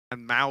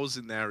and Mao's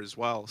in there as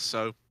well.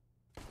 So,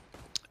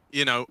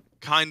 you know,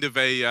 kind of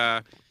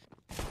a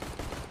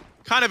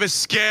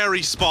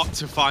scary spot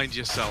to find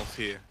yourself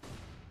here.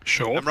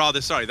 Sure. I'm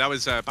rather sorry, that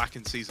was back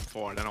in Season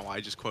 4. I don't know why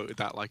I just quoted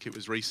that like it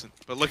was recent.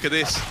 But look at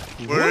this.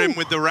 We're in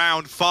with the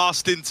round,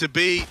 fast into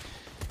B.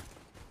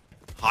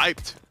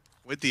 Hyped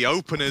with the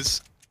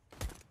openers.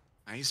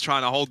 And he's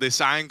trying to hold this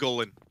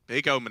angle, and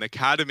Big Omen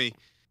Academy,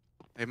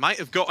 they might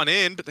have gotten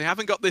in, but they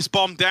haven't got this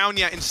bomb down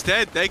yet.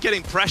 Instead, they're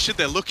getting pressured.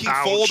 They're looking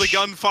for the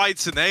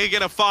gunfights, and they're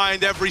going to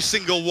find every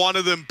single one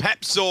of them.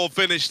 Pepsor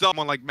finished up.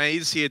 Someone like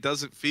Maze here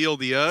doesn't feel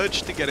the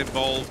urge to get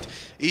involved.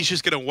 He's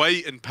just going to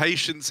wait, and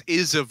patience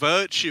is a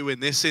virtue in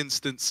this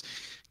instance.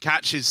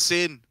 Catches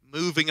Sin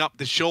moving up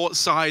the short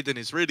side and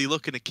is really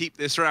looking to keep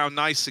this round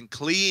nice and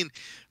clean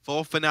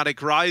for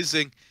Finatic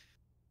Rising.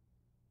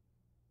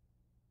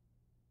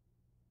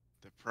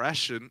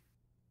 Depression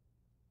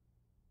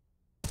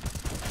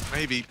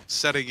maybe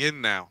setting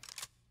in now.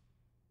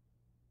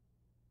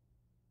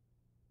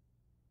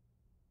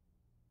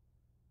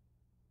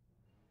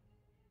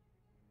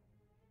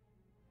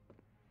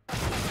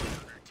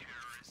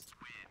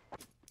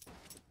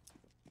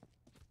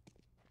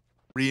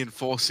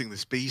 Reinforcing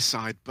this B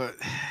side, but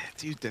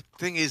dude, the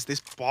thing is, this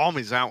bomb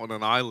is out on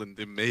an island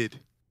in mid.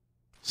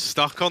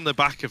 Stuck on the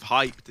back of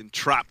Hyped and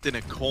trapped in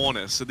a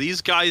corner. So these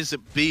guys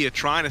at B are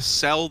trying to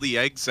sell the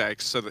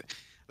execs so that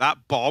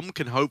that bomb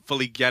can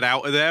hopefully get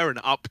out of there and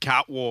up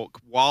catwalk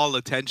while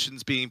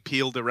attention's being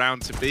peeled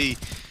around to B.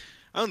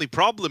 Only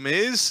problem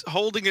is,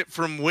 holding it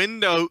from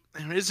window,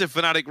 there is a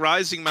Finatic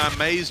Rising man.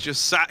 Maze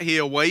just sat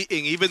here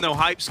waiting, even though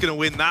Hype's going to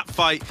win that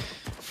fight.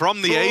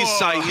 From the A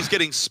side, he's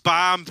getting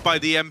spammed by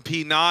the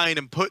MP9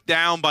 and put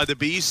down by the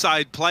B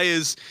side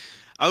players.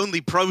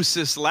 Only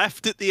Process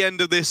left at the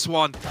end of this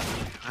one.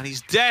 And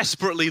he's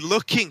desperately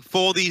looking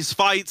for these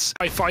fights.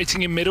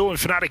 Fighting in middle, and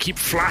Finatic keep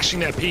flashing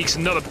their peaks.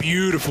 Another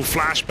beautiful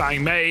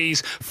flashbang.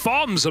 Maze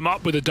farms them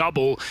up with a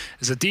double.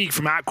 There's a dig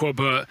from Aqua,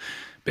 but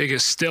Big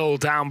is still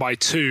down by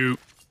 2.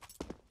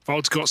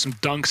 Volt's got some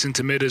dunks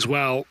into mid as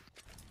well.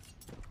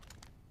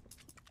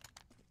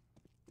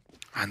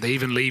 And they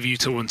even leave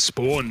Util and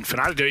Spawn.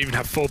 Finatic don't even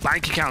have full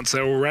bank accounts.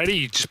 They're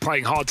already just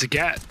playing hard to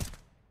get.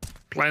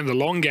 Playing the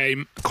long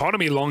game.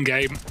 Economy long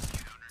game.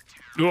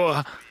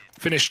 Ugh.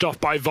 Finished off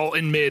by Volt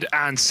in mid,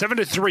 and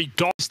 7-3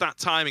 dots. That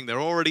timing,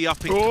 they're already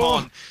up in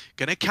con.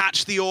 Gonna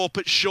catch the AWP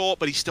at short,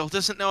 but he still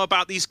doesn't know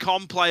about these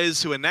con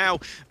players who are now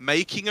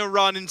making a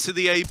run into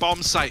the A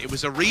bomb site. It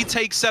was a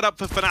retake setup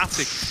for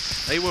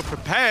Finatic. They were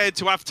prepared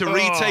to have to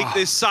retake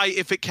this site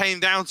if it came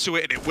down to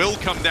it, and it will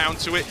come down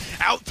to it.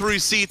 Out through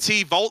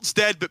CT, Volt's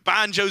dead, but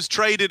Banjo's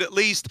traded at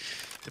least.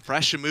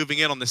 Depression moving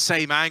in on the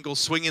same angle,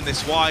 swinging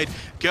this wide.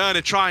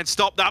 Gonna try and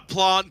stop that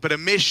plant, but a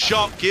missed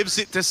shot gives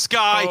it to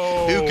Sky,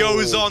 who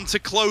goes on to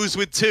close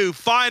with 2.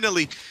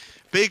 Finally,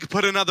 Big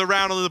put another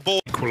round on the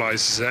board.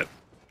 Equalizes it.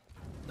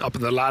 Up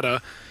in the ladder.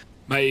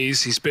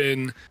 Maze, he's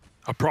been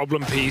a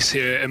problem piece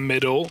here in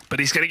middle, but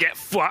he's gonna get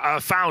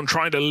found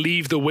trying to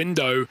leave the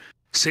window.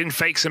 Sin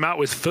fakes him out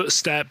with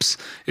footsteps.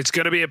 It's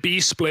going to be a B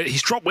split.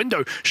 He's dropped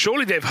window.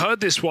 Surely they've heard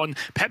this one.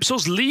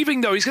 Pepsor's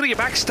leaving, though. He's going to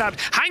get backstabbed.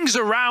 Hangs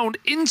around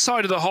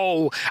inside of the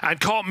hole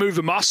and can't move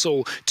a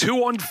muscle.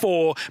 2 on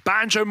 4.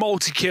 Banjo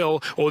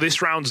multi-kill, or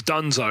this round's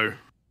donezo.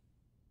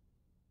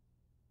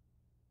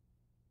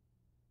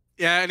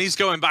 Yeah, and he's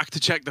going back to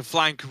check the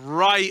flank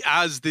right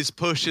as this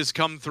push has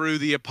come through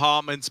the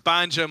apartments.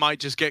 Banjo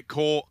might just get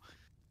caught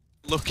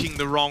looking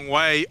the wrong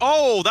way.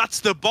 Oh, that's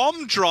the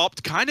bomb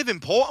dropped. Kind of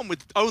important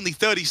with only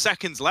 30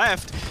 seconds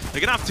left.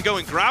 They're going to have to go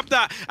and grab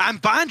that.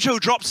 And Banjo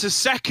drops a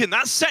second.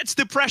 That sets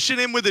Depression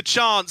in with a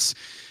chance.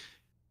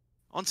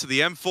 Onto the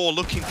M4,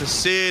 looking for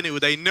Sin, who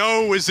they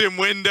know is in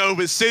window,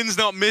 but Sin's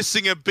not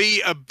missing a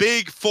beat. A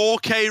big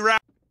 4K round.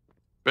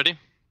 Ready?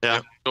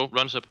 Yeah. Go,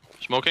 runs up.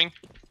 Smoking.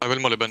 I will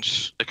molly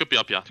bench. It could be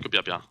up here. It could be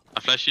up here. I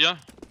flash here.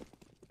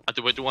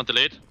 Do we do one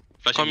delayed?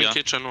 Flashing Come in here.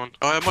 kitchen one.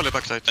 Oh, I molly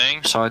backside.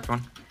 Bang. Side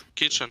one.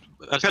 Kitchen.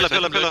 Pillar.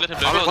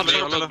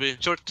 Pillar.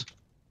 Short.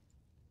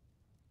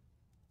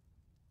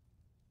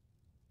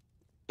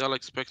 They'll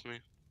expect me.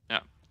 Yeah.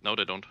 No,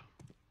 they don't.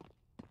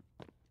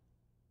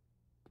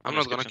 I'm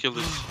not gonna kill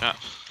this. Yeah.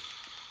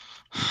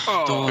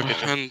 Oh.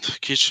 And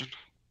kitchen.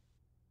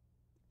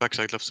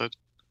 Backside, left side.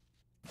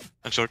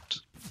 And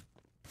short.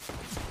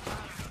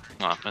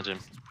 Ah, imagine.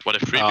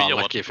 What a freebie or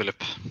what? Lucky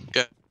Philip.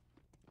 Yeah.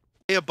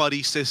 A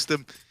buddy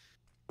system.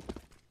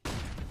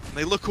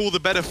 They look all the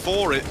better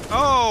for it.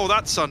 Oh,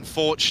 that's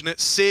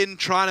unfortunate. Sin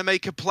trying to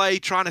make a play,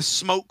 trying to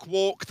smoke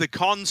walk the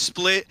con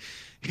split.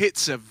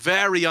 Hits a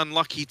very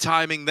unlucky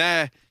timing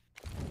there.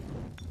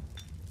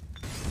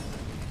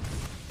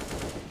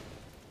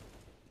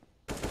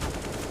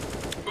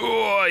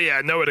 Oh,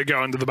 yeah, nowhere to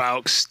go under the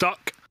balk.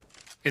 Stuck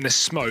in a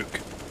smoke.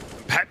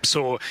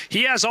 Pepsor,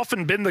 he has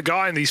often been the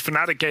guy in these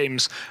Finatic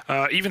games,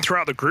 even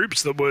throughout the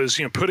groups, that was,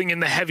 you know, putting in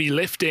the heavy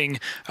lifting,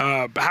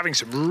 having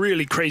some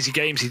really crazy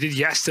games. He did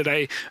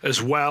yesterday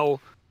as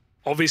well.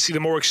 Obviously, the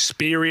more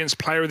experienced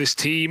player of this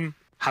team,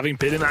 having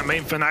been in that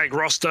main Finatic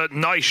roster.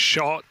 Nice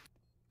shot.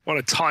 What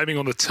a timing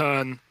on the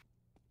turn.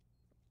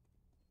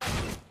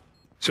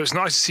 So it's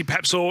nice to see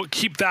Pepsor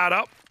keep that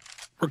up.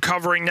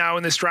 Recovering now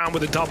in this round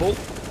with a double.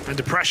 And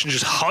Depression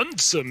just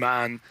hunts him,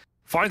 man.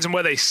 Finds them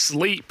where they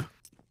sleep.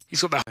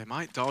 He's got that. They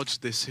might dodge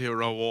this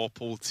hero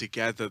AWP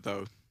altogether,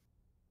 though.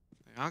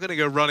 They are going to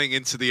go running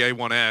into the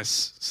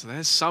A1S. So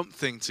there's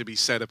something to be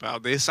said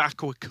about this.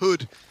 Aqua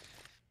could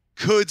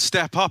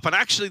step up, and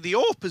actually the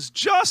AWP has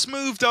just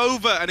moved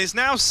over and is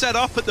now set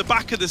up at the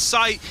back of the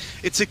site.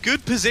 It's a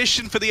good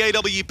position for the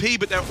AWP,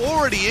 but they're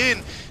already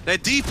in. They're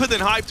deeper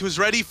than Hyped was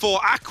ready for.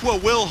 Aqua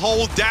will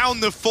hold down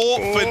the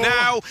fort for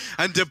now,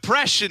 and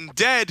Depression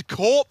dead,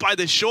 caught by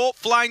the short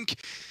flank.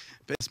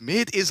 But this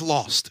mid is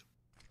lost.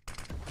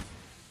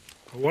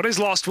 What is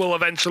lost will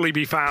eventually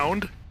be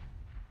found,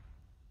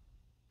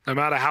 no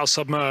matter how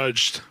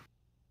submerged.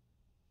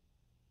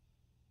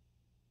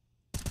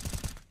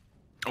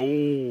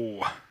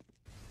 Oh,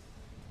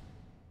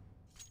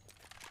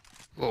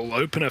 little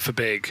opener for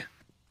Big.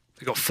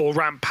 They got 4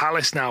 ramp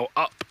Palace now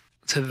up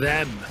to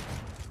them.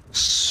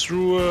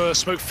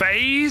 Smoke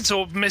fades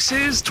or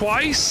misses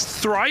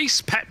twice,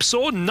 thrice.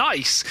 Pepsor,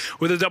 nice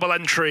with a double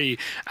entry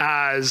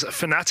as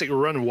Finatic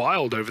run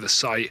wild over the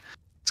site.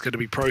 It's going to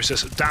be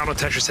processed down on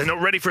Tetris. They're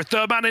not ready for a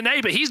third man in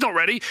A, but he's not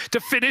ready to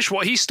finish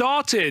what he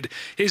started.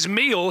 His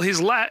meal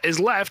is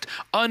left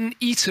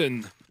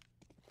uneaten.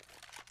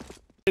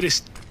 It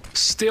is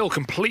still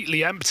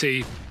completely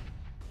empty.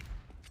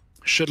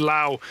 Should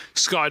allow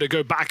Sky to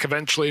go back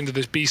eventually into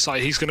this B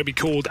site. He's going to be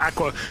called.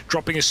 Aqua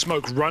dropping his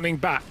smoke, running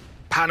back.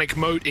 Panic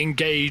mode,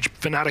 engage.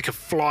 Fnatic are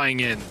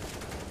flying in.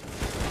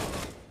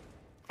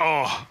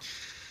 Oh.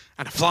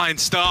 And a flying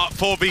start,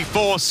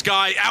 4v4,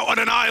 Sky out on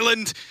an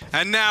island.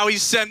 And now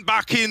he's sent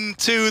back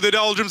into the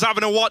doldrums,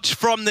 having a watch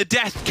from the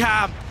death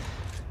cam.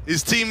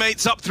 His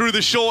teammates up through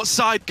the short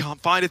side, can't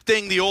find a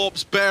thing. The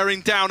AWP's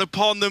bearing down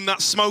upon them.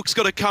 That smoke's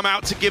got to come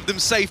out to give them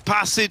safe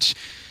passage.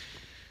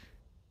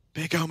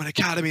 Big Omen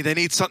Academy, they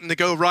need something to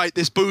go right.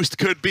 This boost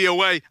could be a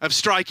way of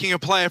striking a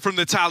player from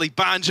the tally.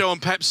 Banjo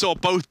and Pepsor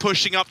both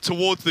pushing up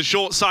towards the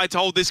short side to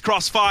hold this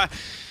crossfire.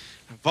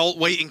 Volt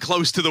waiting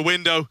close to the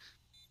window.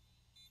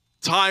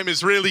 Time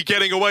is really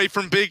getting away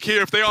from Big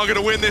here. If they are going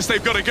to win this,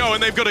 they've got to go,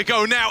 and they've got to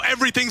go now.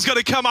 Everything's got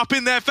to come up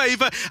in their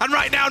favor, and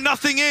right now,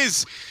 nothing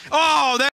is. Oh,